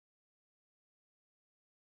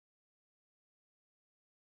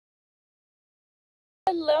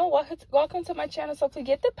Hello, welcome to my channel. So to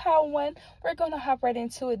get the power one, we're gonna hop right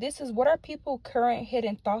into it. This is what are people's current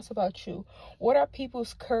hidden thoughts about you? What are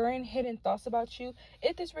people's current hidden thoughts about you?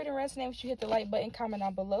 If this reading resonates, you hit the like button, comment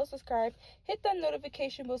down below, subscribe, hit that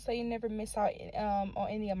notification bell so you never miss out on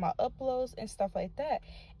any of my uploads and stuff like that.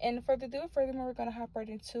 And furthermore, we're gonna hop right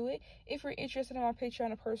into it. If you're interested in my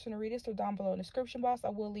Patreon or personal readings, so down below in the description box, I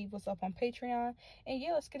will leave what's up on Patreon. And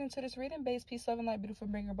yeah, let's get into this reading. Base, peace, love, and light, beautiful,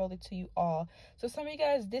 bringer boldly to you all. So some of you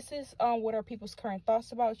guys, this is what are people's current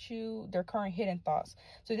thoughts about you, their current hidden thoughts.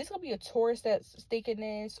 So this could be a Taurus that's thinking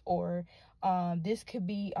this, or this could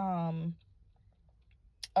be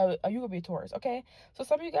you could be a Taurus, okay? So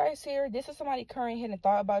some of you guys here, this is somebody current hidden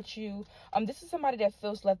thought about you. This is somebody that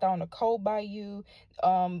feels left out in the cold by you.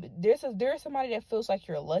 There's somebody that feels like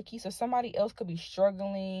you're lucky. So somebody else could be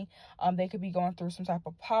struggling. They could be going through some type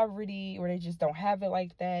of poverty, or they just don't have it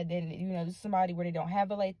like that. Then, you know, this is somebody where they don't have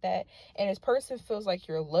it like that. And this person feels like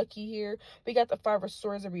you're lucky here. We got the Five of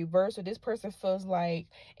Swords in reverse. So this person feels like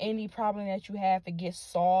any problem that you have, it gets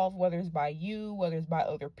solved, whether it's by you, whether it's by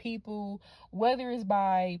other people, whether it's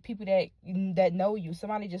by people that know you.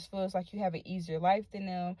 Somebody just feels like you have an easier life than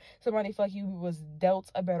them. Somebody feels like you was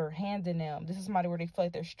dealt a better hand than them. This is somebody where they feel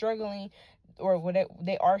like they're struggling, or when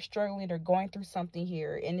they are struggling, they're going through something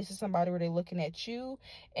here. And this is somebody where they're looking at you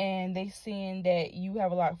and they seeing that you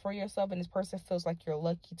have a lot for yourself, and this person feels like you're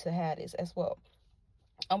lucky to have this as well.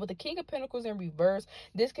 With the King of Pentacles in reverse,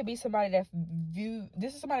 this could be somebody that view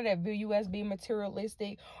you as being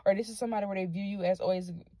materialistic, or this is somebody where they view you as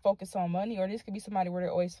always focused on money, or this could be somebody where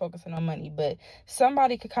they're always focusing on money. But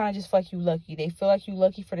somebody could kind of just feel like you lucky. They feel like you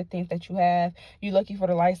lucky for the things that you have. You lucky for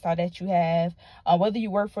the lifestyle that you have. Whether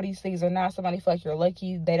you work for these things or not, somebody feel like you're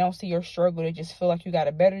lucky. They don't see your struggle. They just feel like you got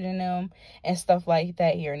it better than them and stuff like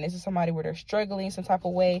that here. And this is somebody where they're struggling some type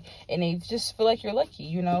of way, and they just feel like you're lucky,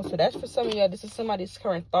 you know. So that's for some of y'all. This is somebody's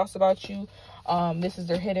current thoughts about you. This is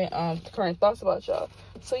their hidden current thoughts about y'all.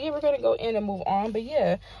 So yeah, we're gonna go in and move on. But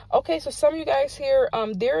yeah, okay, so some of you guys here,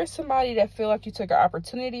 there is somebody that feel like you took an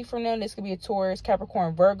opportunity from them. This could be a Taurus,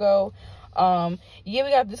 Capricorn, Virgo.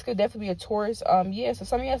 Yeah, this could definitely be a Taurus. Yeah, so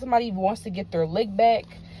some of you guys, somebody wants to get their lick back.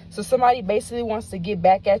 So somebody basically wants to get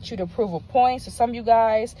back at you to prove a point. So some of you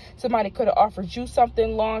guys, somebody could have offered you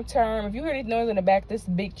something long term. If you hear any noise in the back, this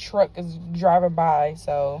big truck is driving by.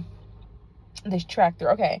 So this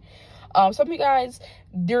tractor, okay. Some of you guys,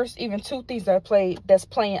 there's even two things that's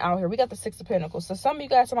playing out here. We got the Six of Pentacles. So some of you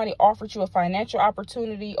guys, somebody offered you a financial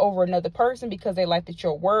opportunity over another person because they liked at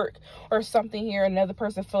your work or something here. Another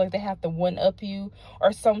person feel like they have to one up you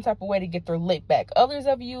or some type of way to get their lick back. Others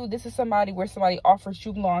of you, this is somebody where somebody offers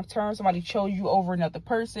you long term. Somebody chose you over another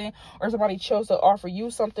person, or somebody chose to offer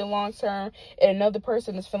you something long term, and another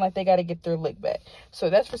person is feeling like they got to get their lick back. So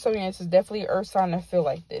that's for some of you. This is definitely an earth sign that feel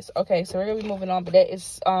like this. Okay, so we're gonna be moving on, but that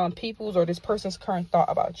is people's, or this person's current thought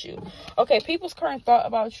about you. Okay, people's current thought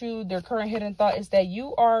about you, their current hidden thought is that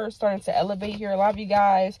you are starting to elevate here. A lot of you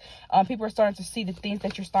guys, people are starting to see the things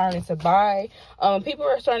that you're starting to buy. People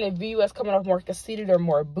are starting to view you as coming off more conceited or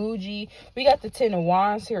more bougie. We got the Ten of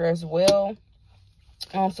Wands here as well.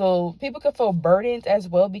 So people could feel burdened as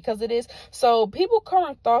well because of this. So people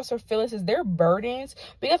current thoughts or feelings is their burdens.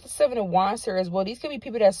 We got the Seven of Wands here as well. These could be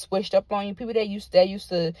people that switched up on you, people that used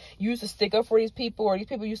to stick up for these people, or these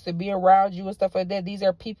people used to be around you and stuff like that. These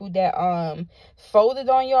are people that folded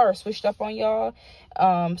on y'all or switched up on y'all.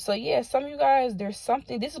 So yeah, some of you guys, there's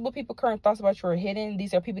something, this is what people current thoughts about you are hidden.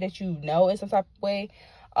 These are people that you know in some type of way.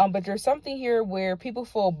 But there's something here where people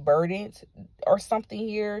feel burdened or something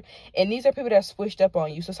here. And these are people that switched up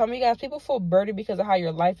on you. So some of you guys, people feel burdened because of how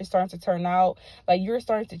your life is starting to turn out. Like you're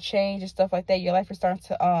starting to change and stuff like that. Your life is starting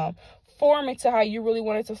to form into how you really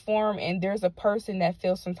want it to form, and there's a person that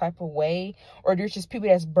feels some type of way, or there's just people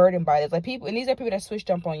that's burdened by this. Like people, and these are people that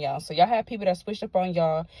switched up on y'all. So y'all have people that switched up on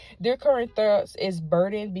y'all. Their current thoughts is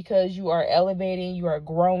burdened because you are elevating, you are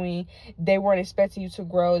growing. They weren't expecting you to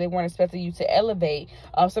grow. They weren't expecting you to elevate.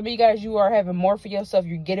 Some of you guys, you are having more for yourself.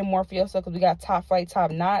 You're getting more for yourself because we got top flight,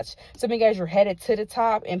 top notch. Some of you guys, you're headed to the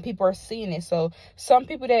top, and people are seeing it. So some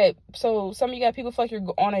of you guys, people feel like you're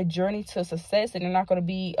on a journey to success, and they're not going to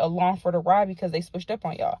be along for the ride because they switched up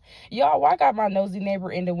on y'all. Why I got my nosy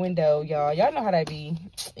neighbor in the window, y'all know how that be.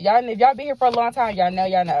 Y'all, if y'all been here for a long time, y'all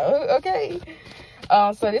know. Okay.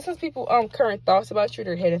 So this is people current thoughts about you,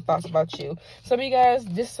 their hidden thoughts about you. Some of you guys,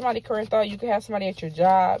 this is somebody current thought. You could have somebody at your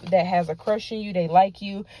job that has a crush on you, they like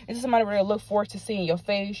you. This is somebody where they look forward to seeing your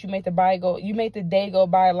face. You make the day go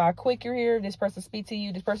by a lot quicker here. This person speak to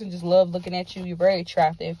you. This person just loves looking at you. You're very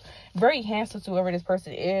attractive, very handsome to whoever this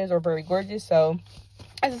person is, or very gorgeous. So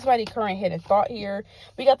This is somebody's current hidden thought here.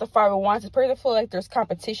 We got the Five of Wands. This person feel like there's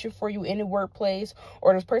competition for you in the workplace,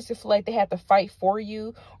 or this person feel like they have to fight for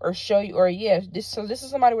you or show you, or this is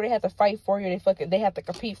somebody where they have to fight for you. They have to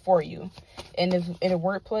compete for you in the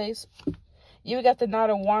workplace. You got the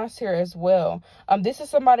Knight of Wands here as well. This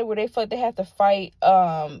is somebody where they feel like they have to fight,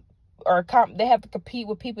 they have to compete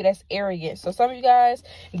with people that's arrogant. So some of you guys,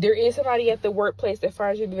 there is somebody at the workplace that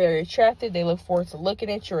finds you very attractive. They look forward to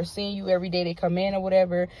looking at you or seeing you every day they come in or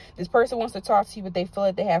whatever. This person wants to talk to you, but they feel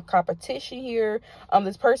like they have competition here.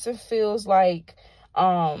 This person feels like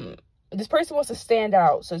this person wants to stand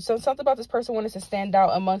out. So something about this person wanting to stand out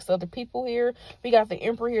amongst other people here. We got the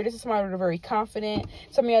Emperor here. This is somebody that's very confident.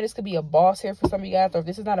 Some of y'all, this could be a boss here for some of you guys. Or if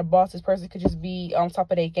this is not a boss, this person could just be on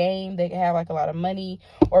top of their game. They can have like a lot of money.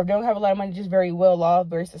 Or if they don't have a lot of money, just very well off,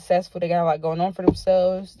 very successful. They got a lot going on for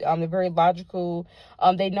themselves. They're very logical.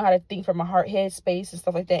 They know how to think from a head space and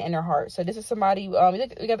stuff like that in their heart. So this is somebody,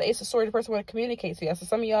 we got the Ace of Swords. The person want to communicate to you. So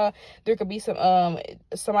some of y'all, there could be somebody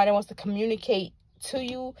that wants to communicate to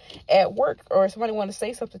you at work, or somebody want to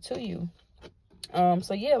say something to you.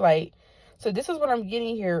 So yeah, so this is what I'm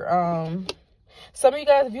getting here. Some of you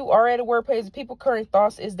guys, if you are at a workplace, people current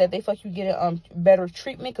thoughts is that they feel like you get better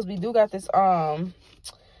treatment, because we do got this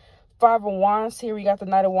Five of Wands here. We got the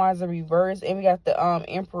Knight of Wands in reverse, and we got the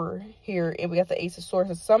Emperor here, and we got the Ace of Swords.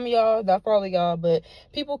 So some of y'all, not for all of y'all, but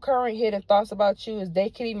people current hidden thoughts about you is they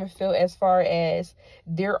can even feel as far as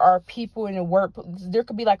there are people in the work. There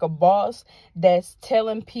could be like a boss that's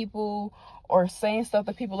telling people or saying stuff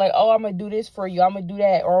to people like, oh, I'm gonna do this for you, I'm gonna do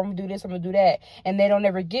that, or I'm gonna do this, I'm gonna do that, and they don't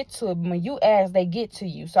ever get to it. But when you ask, they get to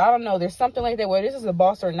you. So I don't know, there's something like that, whether this is a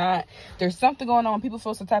boss or not, there's something going on. People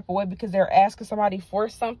feel some type of way because they're asking somebody for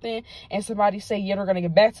something, and somebody say, yeah, they're gonna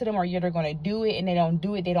get back to them, or yeah, they're gonna do it, and they don't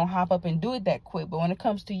do it. They don't hop up and do it that quick. But when it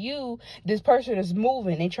comes to you, this person is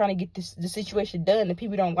moving, they trying to get the situation done, and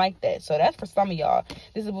people don't like that. So that's for some of y'all.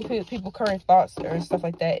 This is what people current thoughts or stuff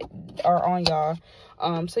like that are on y'all.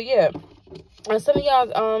 So yeah, some of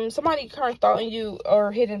y'all, somebody current thought in you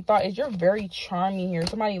or hidden thought is you're very charming here.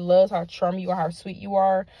 Somebody loves how charming you are, how sweet you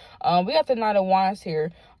are. We got the Knight of Wands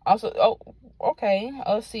here. Also, okay,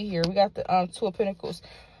 let's see here. We got the Two of Pentacles.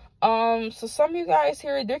 So some of you guys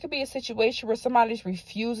here, there could be a situation where somebody's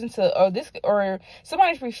refusing to,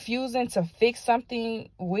 somebody's refusing to fix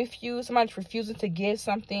something with you. Somebody's refusing to give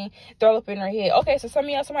something, throw up in their head. Okay, so some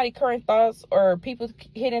of y'all, somebody current thoughts or people's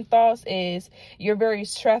hidden thoughts is you're very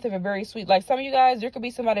attractive and very sweet. Like some of you guys, there could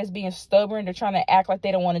be somebody that's being stubborn. They're trying to act like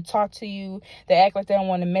they don't want to talk to you. They act like they don't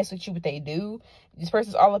want to mess with you, but they do. This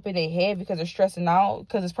person's all up in their head because they're stressing out,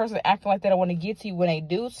 because this person acting like they don't want to get to you when they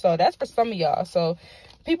do. So that's for some of y'all. So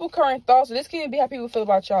people current thoughts, so this can be how people feel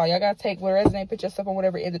about y'all. Y'all gotta take what resonates, put yourself on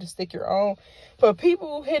whatever end of the stick you're on. But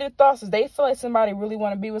people hidden thoughts is they feel like somebody really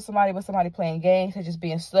want to be with somebody, but somebody playing games. They're just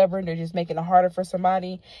being stubborn. They're just making it harder for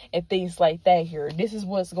somebody and things like that here. This is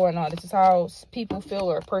what's going on. This is how people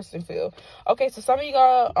feel or a person feel. Okay, so some of you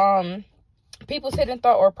got people's hidden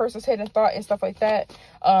thought or a person's hidden thought and stuff like that.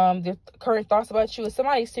 Their current thoughts about you is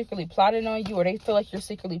somebody secretly plotting on you, or they feel like you're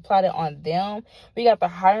secretly plotting on them. We got the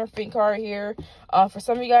Hierophant card here. For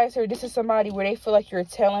some of you guys here, this is somebody where they feel like you're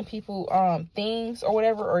telling people things or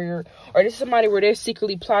whatever, or this is somebody where they're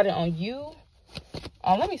secretly plotting on you.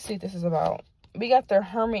 Let me see what this is about. We got the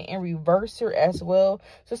Hermit in reverse here as well.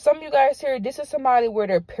 So some of you guys here, this is somebody where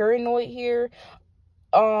they're paranoid here.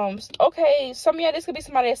 Okay, some of y'all, this could be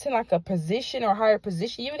somebody that's in like a position or higher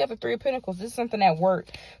position. You even got the Three of Pentacles. This is something at work.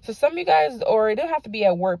 So some of you guys, or it don't have to be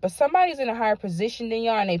at work, but somebody's in a higher position than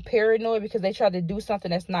y'all and they paranoid because they tried to do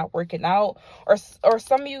something that's not working out. Or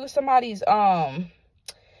some of you, somebody's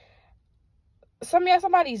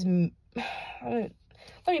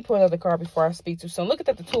let me pull another card before I speak too soon. Look at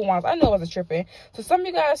that, the Two of Wands. I know I wasn't tripping. So some of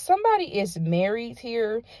you guys, somebody is married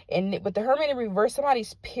here. And with the Hermit in reverse,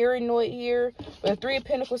 somebody's paranoid here. With the Three of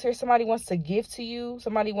Pentacles here, somebody wants to give to you.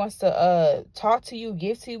 Somebody wants to talk to you,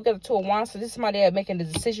 give to you. We got the Two of Wands. So this is somebody that's making the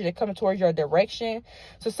decision to come towards your direction.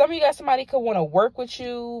 So some of you guys, somebody could want to work with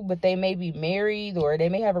you, but they may be married or they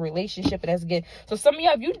may have a relationship, and that's good. So some of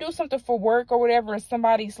y'all, if you do something for work or whatever, and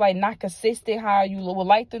somebody's like not consistent how you would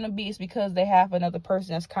like them to be, it's because they have another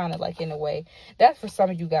person that's kind of like in a way. That's for some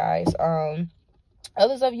of you guys.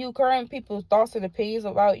 Others of you, current people's thoughts and opinions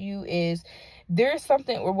about you is there's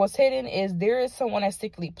something, or what's hidden is there is someone that's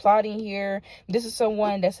secretly plotting here. This is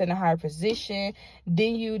someone that's in a higher position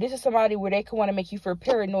than you. This is somebody where they could want to make you feel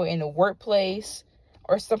paranoid in the workplace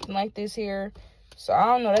or something like this here. So I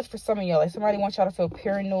don't know, that's for some of y'all. Like somebody wants y'all to feel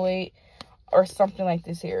paranoid or something like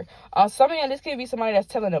this here. Some of y'all, this could be somebody that's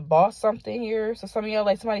telling the boss something here. So some of y'all,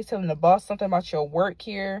 like somebody's telling the boss something about your work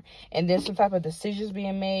here, and then some type of decisions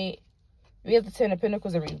being made. We have the 10 of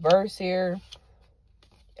Pentacles in reverse here.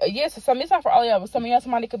 Yes, it's not for all y'all, but some of y'all,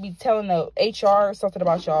 somebody could be telling the HR something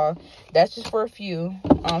about y'all. That's just for a few.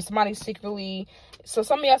 Somebody secretly, so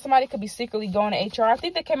some of y'all, somebody could be secretly going to HR. I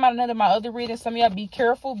think that came out in another of my other readings. Some of y'all be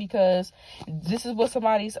careful, because this is what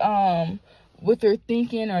somebody's what they're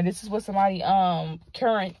thinking, or this is what somebody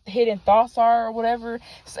current hidden thoughts are, or whatever.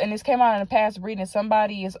 And this came out in a past reading.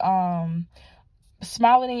 Somebody is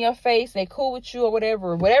smiling in your face, they cool with you or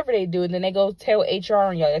whatever they do, and then they go tell HR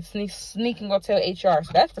on y'all. They sneak and go tell HR.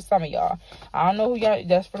 So that's for some of y'all. I don't know who y'all,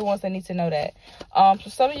 that's for the ones that need to know that.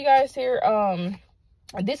 So some of you guys here,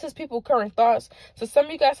 this is people current thoughts. So some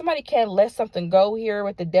of you guys, somebody can't let something go here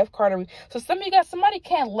with the death card. So some of you guys, somebody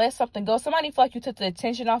can't let something go. Somebody feel like you took the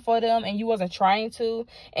attention off of them and you wasn't trying to.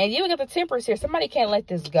 And you get the Temperance here. Somebody can't let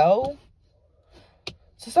this go.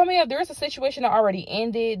 So some of you, there is a situation that already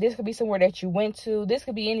ended. This could be somewhere that you went to. This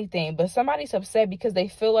could be anything. But somebody's upset because they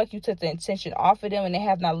feel like you took the intention off of them and they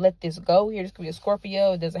have not let this go here. This could be a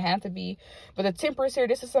Scorpio. It doesn't have to be. But the Temperance here,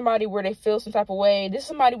 this is somebody where they feel some type of way. This is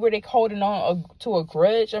somebody where they're holding on to a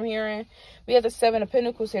grudge, I'm hearing. We have the 7 of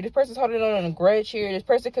Pentacles here. This person's holding on to a grudge here. This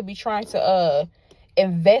person could be trying to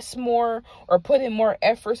invest more or put in more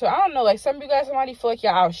effort. So I don't know, like some of you guys, somebody feel like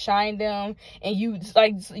y'all outshine them and you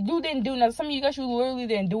didn't do nothing. Some of you guys, you literally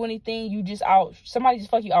didn't do anything. You just somebody just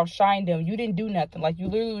feel like you outshined them. You didn't do nothing. Like you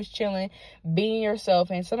literally was chilling, being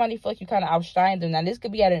yourself, and somebody feel like you kind of outshined them. Now this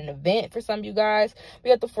could be at an event for some of you guys.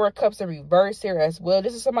 We got the 4 of Cups in reverse here as well.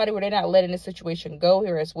 This is somebody where they're not letting the situation go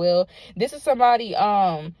here as well. This is somebody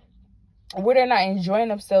where they're not enjoying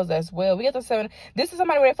themselves as well. We got the 7. This is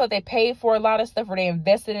somebody where they felt they paid for a lot of stuff, or they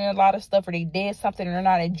invested in a lot of stuff, or they did something and they're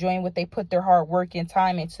not enjoying what they put their hard work and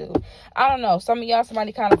time into. I don't know. Some of y'all,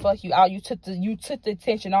 somebody kind of felt you out. You took the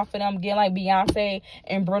attention off of them. Again, like Beyonce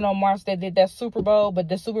and Bruno Mars, that did that Super Bowl, but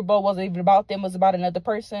the Super Bowl wasn't even about them. It was about another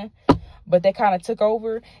person. But they kind of took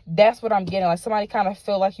over. That's what I'm getting. Like somebody kind of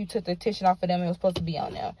feel like you took the attention off of them and it was supposed to be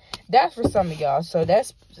on them. That's for some of y'all. So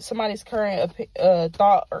that's somebody's current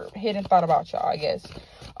thought or hidden thought about y'all, I guess.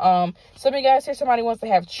 Some of you guys here, somebody wants to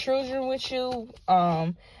have children with you.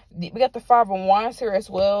 We got the 5 of Wands here as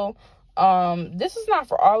well. This is not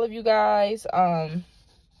for all of you guys. Well,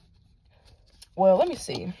 let me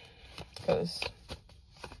see. Because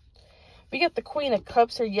we got the Queen of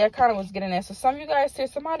Cups here. Yeah, I kind of was getting that. So some of you guys here,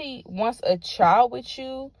 somebody wants a child with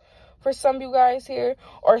you. For some of you guys here.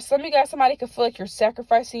 Or some of you guys, somebody could feel like you're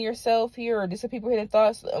sacrificing yourself here. Or this is people hitting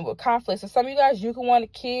thoughts with conflict. So some of you guys, you can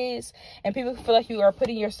want kids. And people feel like you are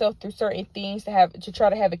putting yourself through certain things to try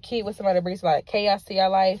to have a kid with somebody that brings a lot of chaos to your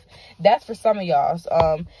life. That's for some of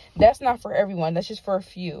y'all. That's not for everyone. That's just for a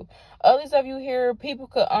few. Others of you here, people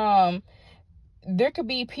could, there could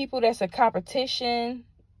be people that's a competition.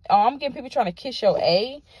 I'm getting people trying to kiss your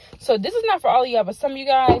A. So this is not for all of y'all, but some of you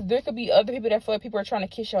guys, there could be other people that feel like people are trying to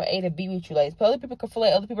kiss your A to be with you. Like, other people could feel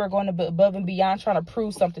like other people are going above and beyond trying to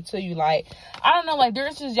prove something to you. Like, I don't know, like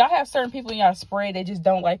there's just, y'all have certain people in y'all spread that just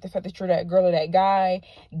don't like the fact that you're that girl or that guy.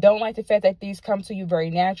 Don't like the fact that these come to you very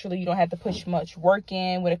naturally. You don't have to push much work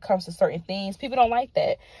in when it comes to certain things. People don't like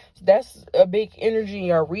that. So that's a big energy in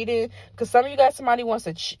your reading. Because some of you guys, somebody wants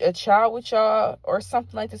a child with y'all or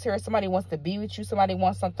something like this here. Somebody wants to be with you. Somebody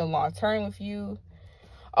wants something long term with you.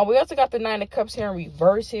 We also got the 9 of Cups here in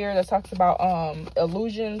reverse here that talks about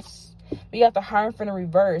illusions. We got the Hierophant in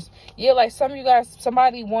reverse. Yeah, like some of you guys,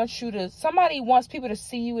 somebody wants people to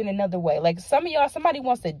see you in another way. Like some of y'all, somebody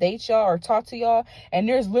wants to date y'all or talk to y'all, and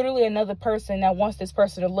there's literally another person that wants this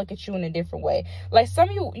person to look at you in a different way. Like some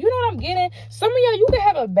of you, you know what I'm getting? Some of y'all, you could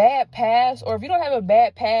have a bad past, or if you don't have a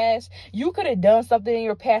bad past, you could have done something in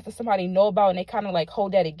your past that somebody know about, and they kind of like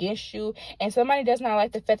hold that against you. And somebody does not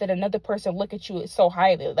like the fact that another person look at you so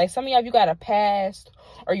highly. Like some of y'all, if you got a past,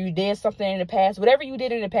 or you did something in the past, whatever you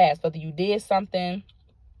did in the past, whether you did something,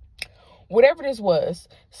 whatever this was,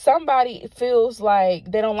 somebody feels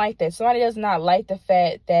like they don't like that. Somebody does not like the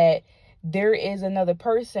fact that there is another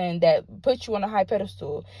person that puts you on a high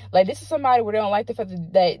pedestal. Like this is somebody where they don't like the fact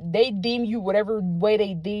that they deem you whatever way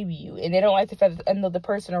they deem you, and they don't like the fact that another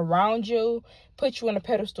person around you put you on a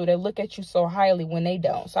pedestal. They look at you so highly when they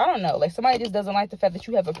don't. So I don't know, like somebody just doesn't like the fact that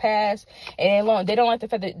you have a past, and they don't like the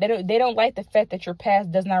fact that they don't like the fact that your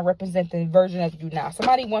past does not represent the version of you now.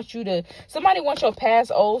 Somebody wants your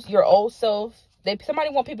past, your old self. Somebody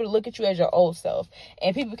want people to look at you as your old self,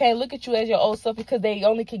 and people can't look at you as your old self because they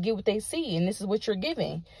only can get what they see, and this is what you're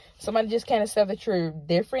giving. Somebody just can't accept that you're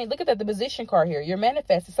different. Look at that, the position card here. You're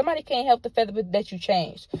manifesting. Somebody can't help the fact that you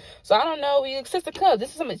changed. So I don't know. Sister Cub, this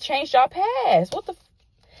is something that changed y'all past. What the?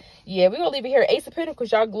 Yeah, we're gonna leave it here. Ace of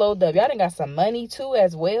Pentacles, y'all glowed up. Y'all done got some money too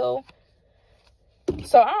as well.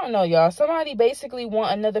 So I don't know, y'all. Somebody basically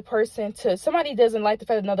want another person to, somebody doesn't like the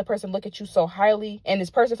fact that another person look at you so highly, and this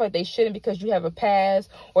person feel like they shouldn't because you have a past,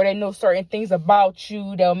 or they know certain things about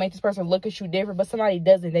you that'll make this person look at you different. But somebody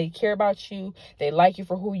doesn't. They care about you. They like you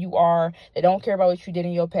for who you are. They don't care about what you did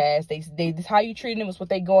in your past. They how you treated them is what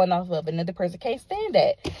they going off of. Another person can't stand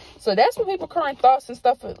that. So that's what people current thoughts and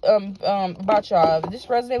stuff about y'all. If this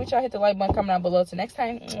resonate with y'all, hit the like button, comment down below. Till next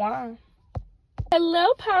time, mwah. Hello,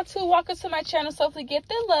 Power 2. Welcome to my channel, Soulfully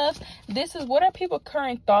Gifted Loves. This is what are people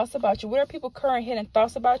current thoughts about you? What are people current hidden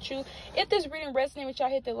thoughts about you? If this reading resonates with y'all,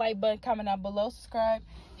 hit the like button, comment down below, subscribe,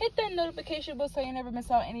 hit that notification bell so you never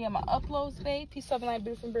miss out any of my uploads, babe. Peace, love, and light,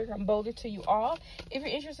 beautiful, and big, and bolder to you all. If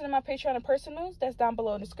you're interested in my Patreon and personals, that's down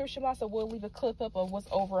below in the description box. I will leave a clip up of what's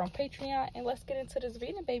over on Patreon. And let's get into this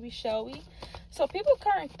reading, baby, shall we? So people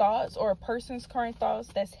current thoughts, or a person's current thoughts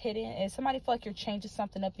that's hidden, is somebody feel like you're changing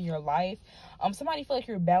something up in your life. Somebody feel like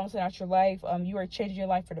you're balancing out your life. You are changing your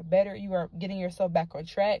life for the better. You are getting yourself back on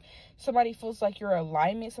track. Somebody feels like you're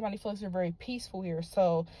alignment. Somebody feels you're very peaceful here.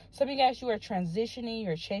 So some of you guys, you are transitioning.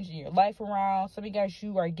 You're changing your life around. Some of you guys,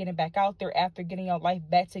 you are getting back out there after getting your life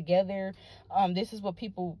back together. This is what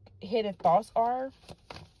people hidden thoughts are.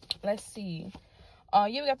 Let's see.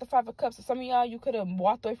 Yeah, we got the 5 of Cups. So some of y'all, you could have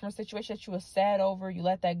walked away from a situation that you were sad over. You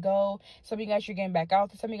let that go. Some of you guys, you're getting back out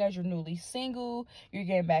there. Some of you guys, you're newly single. You're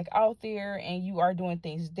getting back out there, and you are doing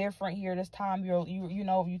things different here this time.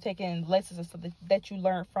 You taking lessons and stuff that you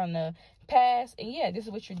learned from the past. And yeah, this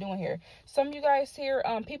is what you're doing here. Some of you guys here,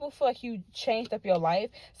 people feel like you changed up your life.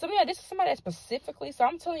 Some of y'all, this is somebody that specifically. So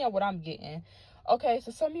I'm telling y'all what I'm getting. Okay,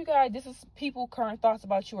 so some of you guys, this is people current thoughts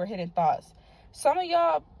about you or hidden thoughts. Some of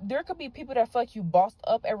y'all, there could be people that feel like you bossed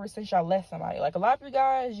up ever since y'all left somebody. Like a lot of you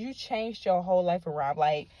guys, you changed your whole life around.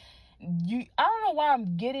 Like I don't know why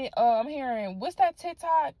I'm getting, I'm hearing, what's that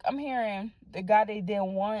TikTok? I'm hearing the guy they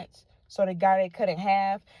didn't want, so the guy they couldn't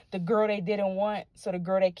have. The girl they didn't want, so the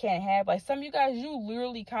girl they can't have. Like some of you guys, you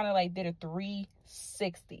literally kind of like did a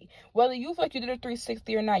 360. Whether you feel like you did a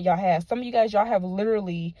 360 or not, y'all have. Some of you guys, y'all have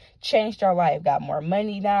literally changed your life. Got more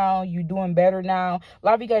money now. You doing better now. A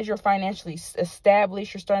lot of you guys, you're financially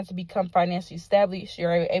established. You're starting to become financially established.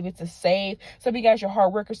 You're able to save. Some of you guys, your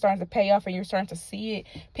hard work is starting to pay off and you're starting to see it.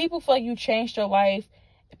 People feel like you changed your life.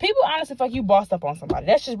 People honestly feel like you bossed up on somebody.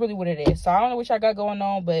 That's just really what it is. So I don't know what y'all got going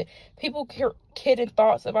on, but people hidden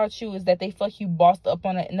thoughts about you is that they feel like you bossed up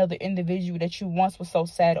on another individual that you once was so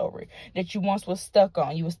sad over, that you once was stuck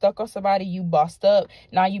on. You was stuck on somebody, you bossed up.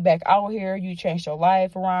 Now you back out here, you changed your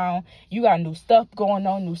life around. You got new stuff going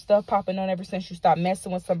on, new stuff popping on ever since you stopped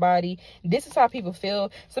messing with somebody. This is how people feel.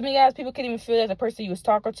 Some of you guys, people couldn't even feel that the person you was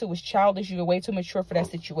talking to was childish. You were way too mature for that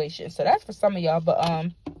situation. So that's for some of y'all,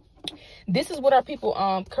 but this is what our people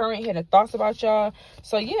current hidden thoughts about y'all.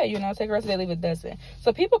 So yeah, take the rest of it, leave it doesn't.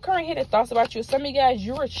 So people current hidden thoughts about you. Some of you guys,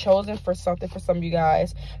 you were chosen for something. For some of you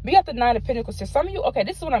guys, we got the 9 of Pentacles here. Some of you, okay,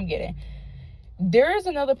 this is what I'm getting. There is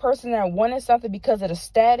another person that wanted something because of the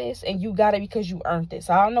status, and you got it because you earned it.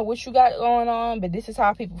 So I don't know what you got going on, but this is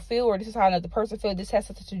how people feel, or this is how another person feels. This has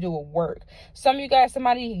something to do with work. Some of you guys,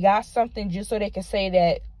 somebody got something just so they can say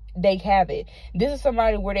that they have it. This is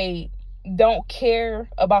somebody where they don't care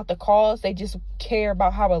about the cause, they just care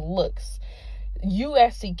about how it looks. You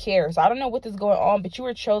actually care. So I don't know what is going on, but you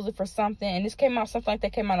were chosen for something, and this came out, something like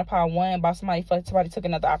that came out of Power 1 about somebody took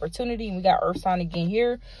another opportunity, and we got Earth sign again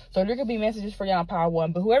here. So there could be messages for y'all on Power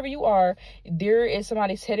 1, but whoever you are, there is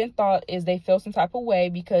somebody's hidden thought is they feel some type of way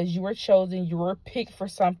because you were chosen, you were picked for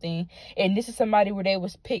something, and this is somebody where they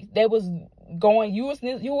was picked, they was going,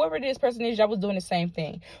 whoever this person is, y'all was doing the same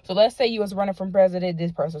thing. So let's say you was running for president,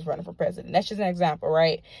 this person's running for president. That's just an example,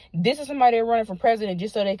 right? This is somebody running for president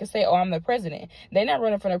just so they can say, oh, I'm the president. They're not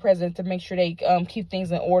running for the president to make sure they keep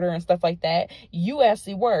things in order and stuff like that. You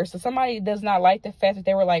actually were. So somebody does not like the fact that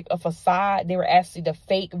they were like a facade. They were actually the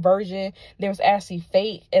fake version. They was actually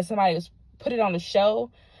fake, and somebody was put it on the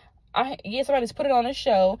show. Somebody's put it on the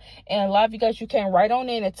show, and a lot of you guys, you came right on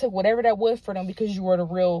in and took whatever that was for them because you were the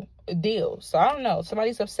real deal. So I don't know,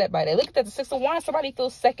 somebody's upset by that. Look at that, the 6 of Wands. Somebody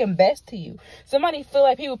feels second best to you. Somebody feel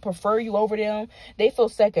like people prefer you over them. They feel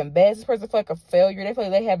second best. This person feel like a failure. They feel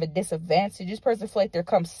like they have a disadvantage. This person feel like they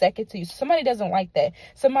come second to you. So somebody doesn't like that.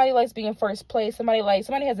 Somebody likes being first place. Somebody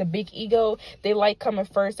has a big ego. They like coming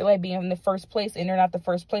first. They like being in the first place, and they're not the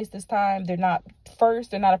first place this time. They're not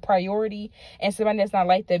first. They're not a priority. And somebody that's not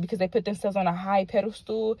like that because they put themselves on a high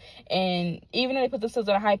pedestal, and even though they put themselves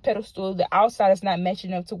on a high pedestal, the outside is not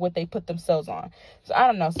matching up to what they put themselves on. So I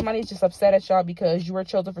don't know, somebody's just upset at y'all because you were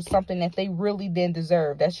chosen for something that they really didn't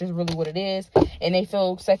deserve. That's just really what it is, and they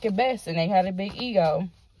feel second best, and they had a big ego.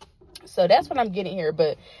 So that's what I'm getting here,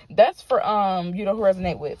 but that's for you know, who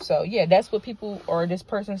resonate with. So yeah, that's what people or this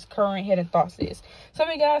person's current hidden thoughts is. Some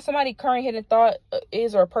of you guys, somebody current hidden thought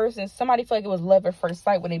is, or a person, somebody feel like it was love at first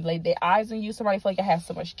sight when they laid their eyes on you. Somebody feel like it has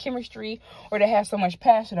so much chemistry, or they have so much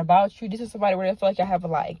passion about you. This is somebody where they feel like I have a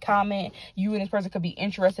lot in common. You and this person could be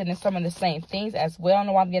interested in some of the same things as well. I don't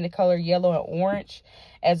know why I'm getting the color yellow and orange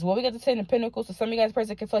as well. We got the 10 of Pentacles. So some of you guys,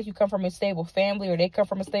 person can feel like you come from a stable family, or they come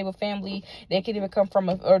from a stable family. They could even come from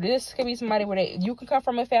a, or this could be somebody where you can come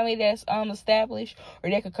from a family that's established,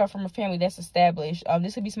 or they could come from a family that's established.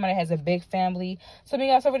 This could be somebody that has a big family. Some of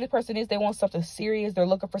you guys, whoever this person is, they want something serious. They're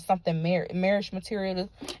looking for something marriage material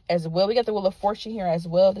as well. We got the Wheel of Fortune here as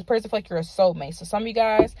well. This person feel like you're a soulmate. So some of you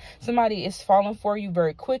guys, somebody is falling for you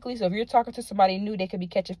very quickly. So if you're talking to somebody new, they could be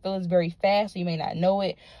catching feelings very fast, so you may not know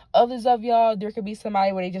it. Others of y'all, there could be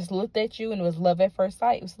somebody where they just looked at you and it was love at first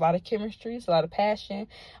sight. It was a lot of chemistry, it's a lot of passion.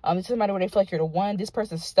 It's somebody where they feel like you're the one. This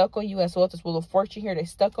person's stuck on you as well. This Wheel of Fortune here, they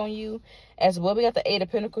stuck on you as well. We got the 8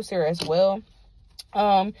 of Pentacles here as well.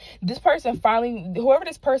 This person finally, whoever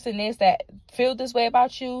this person is that feel this way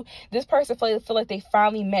about you, this person feel like they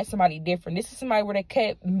finally met somebody different. This is somebody where they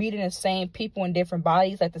kept meeting the same people in different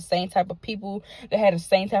bodies, like the same type of people that had the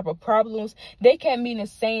same type of problems. They kept meeting the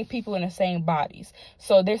same people in the same bodies.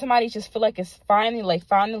 So there's somebody just feel like it's finally, like,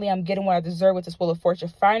 finally I'm getting what I deserve with this Wheel of Fortune.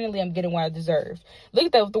 Finally I'm getting what I deserve. Look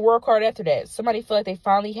at that, the World card after that. Somebody feel like they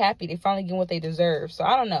finally happy. They finally getting what they deserve. So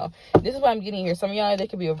I don't know. This is what I'm getting here. Some of y'all, they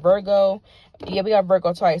could be a Virgo. Yeah, we got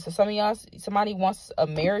Virgo twice. So some of y'all, somebody wants a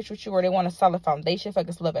marriage with you, or they want a solid foundation. Feel like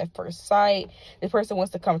it's love at first sight. This person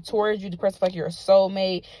wants to come towards you. The person feel like you're a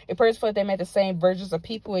soulmate. The person feel like they met the same versions of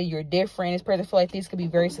people and you're different. This person feel like these could be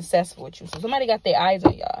very successful with you. So somebody got their eyes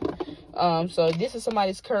on y'all. So this is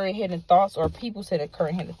somebody's current hidden thoughts, or people's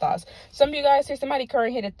current hidden thoughts. Some of you guys here, somebody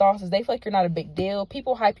current hidden thoughts is they feel like you're not a big deal.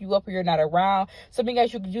 People hype you up or you're not around. Some of you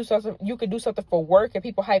guys, you could do something for work and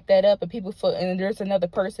people hype that up, and people feel, and there's another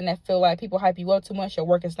person that feel like people hype you up too much, your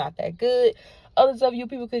work is not that good. Others of you,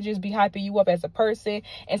 people could just be hyping you up as a person,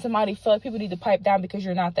 and somebody feel like people need to pipe down because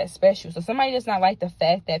you're not that special. So somebody does not like the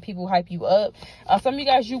fact that people hype you up. Some of you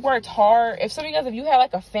guys, you worked hard. If some of you guys, if you have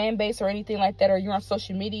like a fan base or anything like that, or you're on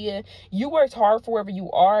social media, you worked hard for wherever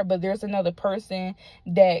you are, but there's another person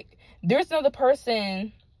that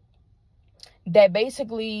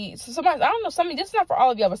basically, so somebody, I don't know, somebody, this is not for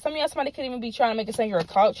all of y'all, but some of y'all, somebody could even be trying to make it sound you're a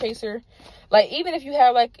clout chaser. Like, even if you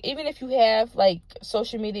have like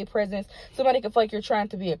social media presence, somebody could feel like you're trying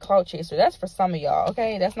to be a clout chaser. That's for some of y'all,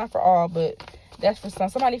 okay? That's not for all, but that's for some.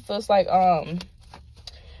 Somebody feels like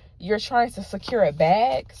you're trying to secure a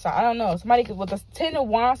bag. So I don't know, somebody could, with the 10 of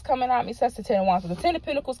Wands coming out, me says the 10 of Wands, with the 10 of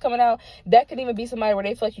Pentacles coming out, that could even be somebody where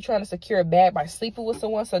they feel like you're trying to secure a bag by sleeping with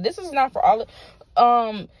someone. So this is not for all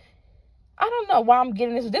of, I don't know why I'm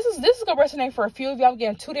getting this. This is gonna resonate for a few of y'all. I'm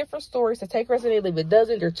getting 2 different stories to take resonate. If it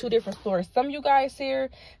doesn't, they're 2 different stories. Some of you guys here,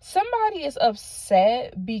 somebody is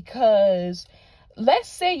upset because let's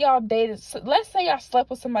say y'all slept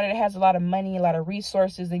with somebody that has a lot of money, a lot of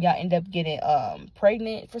resources, and y'all end up getting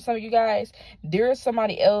pregnant. For some of you guys, there is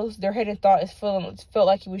somebody else, their hidden thought is felt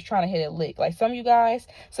like he was trying to hit a lick. Like some of you guys,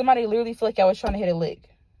 somebody literally feel like I was trying to hit a lick.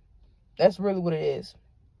 That's really what it is.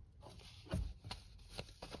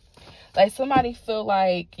 Like somebody feel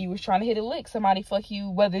like you was trying to hit a lick. Somebody feel like you,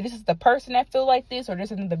 whether this is the person that feel like this or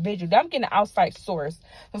this is an individual. I'm getting an outside source.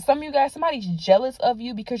 So some of you guys, somebody's jealous of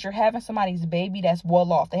you because you're having somebody's baby that's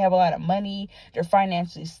well off. They have a lot of money. They're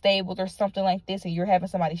financially stable or something like this, and you're having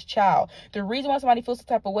somebody's child. The reason why somebody feels the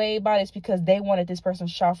type of way about it is because they wanted this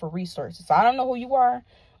person's child for resources. So I don't know who you are,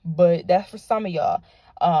 but that's for some of y'all.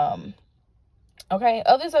 Okay,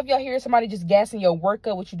 others of y'all here, somebody just gassing your work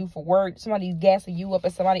up, what you do for work. Somebody's gassing you up,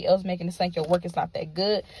 and somebody else making it think your work is not that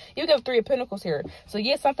good. You got 3 of Pentacles here. So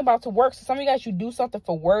yeah, something about to work. So some of you guys, you do something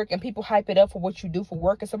for work, and people hype it up for what you do for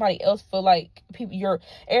work, and somebody else feel like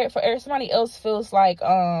somebody else feels like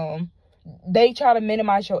they try to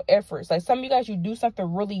minimize your efforts. Like some of you guys, you do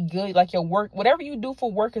something really good, like your work, whatever you do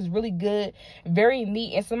for work is really good, very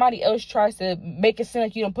neat, and somebody else tries to make it seem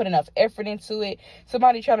like you don't put enough effort into it.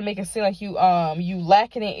 Somebody try to make it seem like you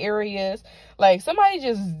lacking in areas. Like somebody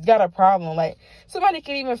just got a problem. Like somebody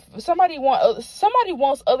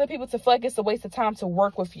wants other people to feel like it's a waste of time to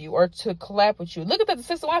work with you or to collab with you. Look at the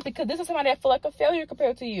 6 of Wands, because this is somebody that feel like a failure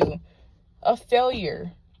compared to you. A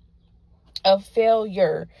failure. a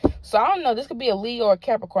failure. So I don't know, this could be a Leo or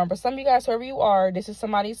Capricorn, but some of you guys, whoever you are, this is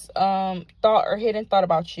somebody's thought or hidden thought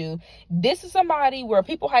about you. This is somebody where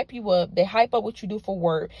people hype you up, they hype up what you do for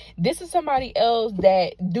work. This is somebody else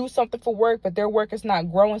that do something for work, but their work is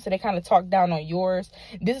not growing, so they kind of talk down on yours.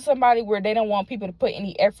 This is somebody where they don't want people to put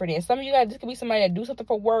any effort in. Some of you guys, this could be somebody that do something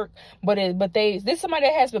for work, this is somebody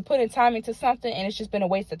that has been putting time into something and it's just been a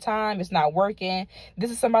waste of time. It's not working.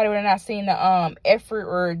 This is somebody where they're not seeing the effort,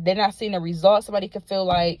 or they're not seeing the results. Somebody could feel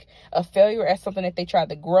like a failure at something that they tried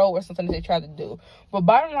to grow or something that they tried to do. But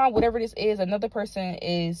bottom line, whatever this is, another person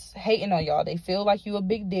is hating on y'all. They feel like you a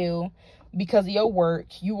big deal because of your work.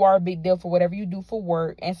 You are a big deal for whatever you do for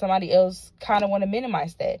work, and somebody else kind of want to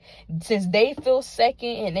minimize that. Since they feel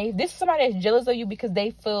second, and this is somebody that's jealous of you because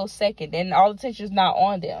they feel second, and all the attention is not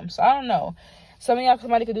on them. So I don't know. Some of y'all,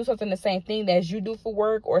 somebody could do something the same thing that as you do for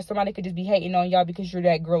work, or somebody could just be hating on y'all because you're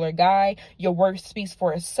that girl or guy. Your work speaks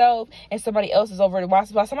for itself, and somebody else is over it. While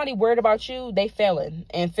somebody worried about you, they failing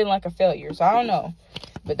and feeling like a failure. So I don't know.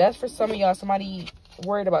 But that's for some of y'all, somebody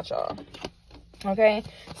worried about y'all. Okay,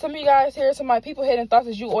 some of you guys here, people hidden thoughts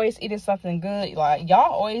is you always eating something good. Like,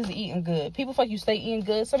 y'all always eating good. People feel like you stay eating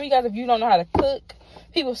good. Some of you guys, if you don't know how to cook,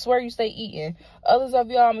 people swear you stay eating. Others of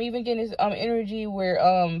y'all, I'm even getting this energy where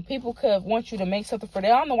people could want you to make something for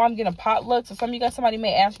them. I don't know why I'm getting a potluck. So some of you guys, somebody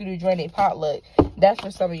may ask you to join a potluck. That's for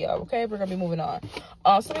some of y'all. Okay, we're gonna be moving on.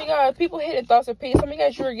 Some of you guys, people hidden thoughts of peace. Some of you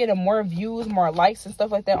guys, you are getting more views, more likes and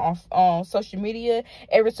stuff like that on social media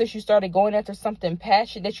ever since you started going after something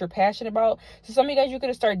that you're passionate about. So some of you guys, you could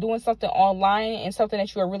have started doing something online and something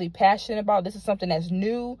that you are really passionate about. This is something that's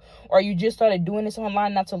new, or you just started doing this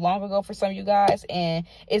online not too long ago for some of you guys, and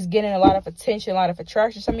it's getting a lot of attention, a lot of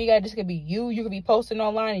attraction. Some of you guys, this could be you could be posting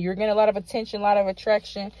online and you're getting a lot of attention, a lot of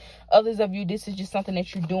attraction. Others of you, this is just something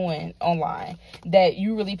that you're doing online that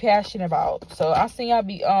you really passionate about. So I see y'all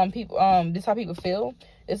be this is how people feel.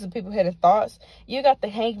 This is people having thoughts. You got the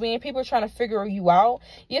hangman. People are trying to figure you out.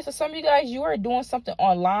 Yeah, so some of you guys, you are doing something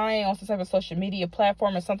online on some type of social media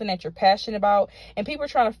platform or something that you're passionate about. And people are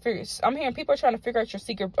trying to figure, I'm hearing people are trying to figure out your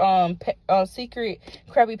secret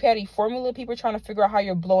Krabby Patty formula. People are trying to figure out how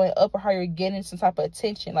you're blowing up or how you're getting some type of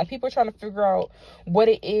attention. Like, people are trying to figure out what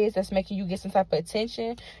it is that's making you get some type of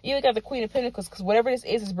attention. You got the Queen of Pentacles, because whatever this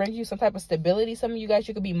is bringing you some type of stability. Some of you guys,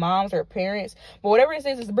 you could be moms or parents, but whatever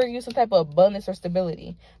this is bringing you some type of abundance or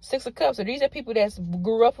stability. Six of Cups. So these are people that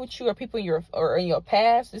grew up with you, or people in your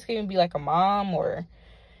past. This could even be like a mom, or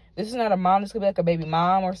this is not a mom. This could be like a baby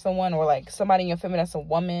mom or someone, or like somebody in your family that's a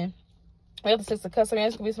woman. We have the Six of Cups. I mean,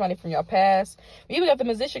 this could be somebody from your past. We even got the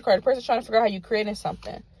Magician card. The person's trying to figure out how you're creating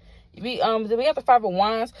something. We got the Five of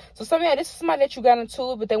Wands. So some of you, this is somebody that you got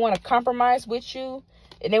into it, but they want to compromise with you,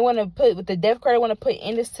 and they want to put, with the Death card, they want to put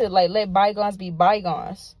in this to like let bygones be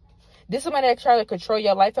bygones. This is somebody that try to control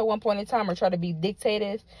your life at one point in time, or try to be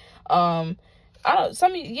dictative. So this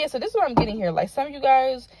is what I'm getting here. Like, some of you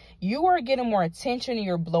guys, you are getting more attention and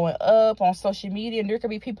you're blowing up on social media, and there could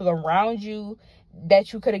be people around you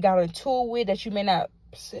that you could have got into it with that you may not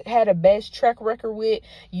had a best track record with.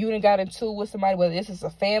 You done got into it with somebody, whether this is a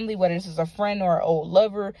family, whether this is a friend or an old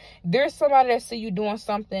lover. There's somebody that see you doing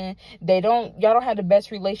something. Y'all don't have the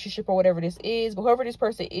best relationship or whatever this is, but whoever this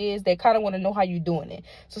person is, they kind of want to know how you doing it.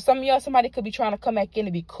 So some of y'all, somebody could be trying to come back in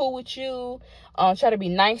to be cool with you, try to be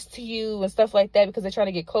nice to you and stuff like that, because they're trying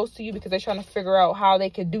to get close to you, because they're trying to figure out how they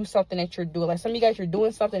could do something that you're doing. Like, some of you guys, you're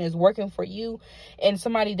doing something that's working for you, and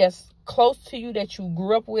somebody that's close to you that you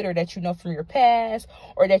grew up with, or that you know from your past,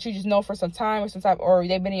 or that you just know for some time, or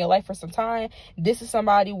they've been in your life for some time. This is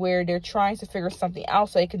somebody where they're trying to figure something out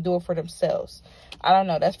so they can do it for themselves. I don't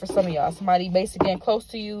know. That's for some of y'all. Somebody basically getting close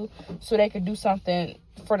to you so they can do something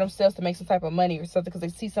for themselves to make some type of money or something, because they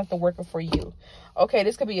see something working for you. Okay,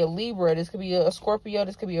 this could be a Libra, this could be a Scorpio,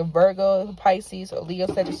 this could be a Virgo, Pisces, or Leo,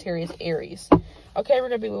 Sagittarius, Aries. Okay, we're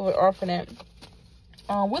gonna be moving on from that.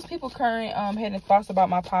 What's people current having thoughts about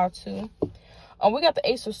my pile too? We got the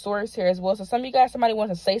Ace of Swords here as well. So some of you guys, somebody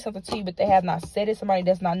wants to say something to you, but they have not said it. Somebody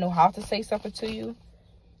does not know how to say something to you.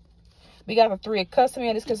 We got the Three of Cups.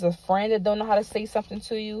 This is a friend that don't know how to say something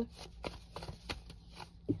to you.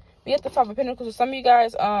 We have the Five of Pentacles. So some of you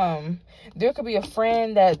guys, there could be a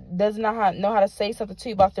friend that does not know how to say something to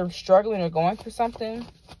you about them struggling or going through something.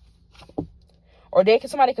 Or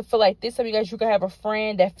somebody could feel like this. Some of you guys, you could have a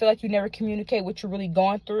friend that feel like you never communicate what you're really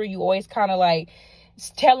going through. You always kind of like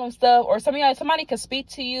tell them stuff. Or some of you guys, somebody could speak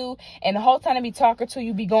to you, and the whole time they be talking to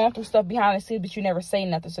you, be going through stuff behind the scenes, but you never say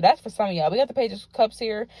nothing. So that's for some of y'all. We got the Page of Cups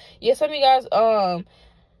here. Yeah, some of you guys,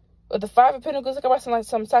 with the Five of Pentacles, look about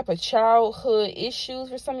some type of childhood issues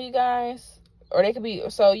for some of you guys. Or they could be,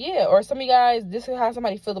 so yeah. Or some of you guys, this is how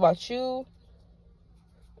somebody feel about you.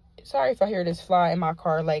 Sorry if I hear this fly in my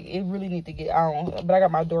car. Like, it really need to get out, but I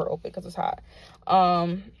got my door open because it's hot.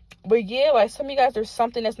 But yeah, like, some of you guys, there's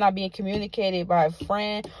something that's not being communicated by a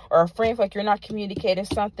friend, or a friend feel like you're not communicating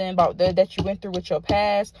something about that you went through with your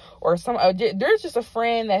past, or there's just a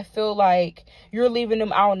friend that feel like you're leaving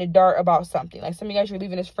them out in the dark about something. Like, some of you guys, you're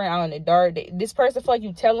leaving this friend out in the dark. This person feel like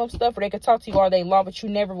you tell them stuff, or they could talk to you all day long, but you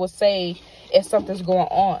never will say if something's going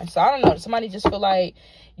on. So I don't know, somebody just feel like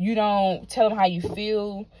you don't tell them how you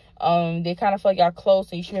feel. They kind of feel like y'all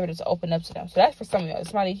close, and you should be able to open up to them. So that's for some of y'all.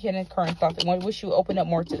 Somebody hitting current thought. They wish you would open up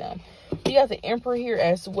more to them. We got the Emperor here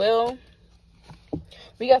as well.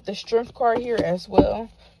 We got the Strength card here as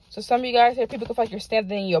well. So some of you guys here, people can feel like you're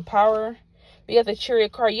standing in your power. We got the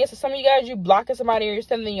Chariot card. Yes, so some of you guys, you blocking somebody, or you're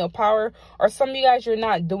standing in your power. Or some of you guys, you're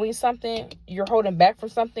not doing something. You're holding back from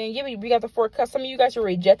something. Yeah, we got the Four Cups. Some of you guys are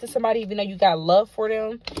rejecting somebody, even though you got love for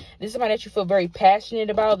them. This is somebody that you feel very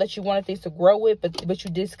passionate about, that you wanted things to grow with, but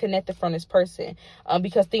you disconnected from this person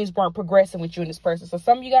because things weren't progressing with you and this person. So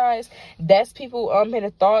some of you guys, that's people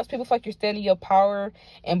hitting thoughts. People feel like you're standing in your power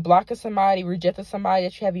and blocking somebody, rejecting somebody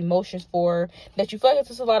that you have emotions for, that you feel like it's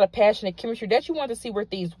just a lot of passionate chemistry, that you want to see where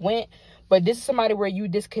things went. But this is somebody where you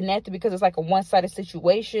disconnected because it's like a one-sided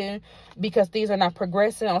situation, because things are not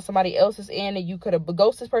progressing on somebody else's end, and you could have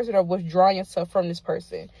ghosted this person or withdrawn yourself from this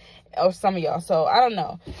person, or some of y'all. So I don't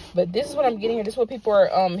know, but this is what I'm getting here. This is what people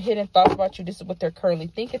are hitting thoughts about you. This is what they're currently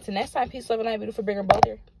thinking. Till next time, peace, love, and light, beautiful, bigger,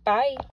 bolder. Bye.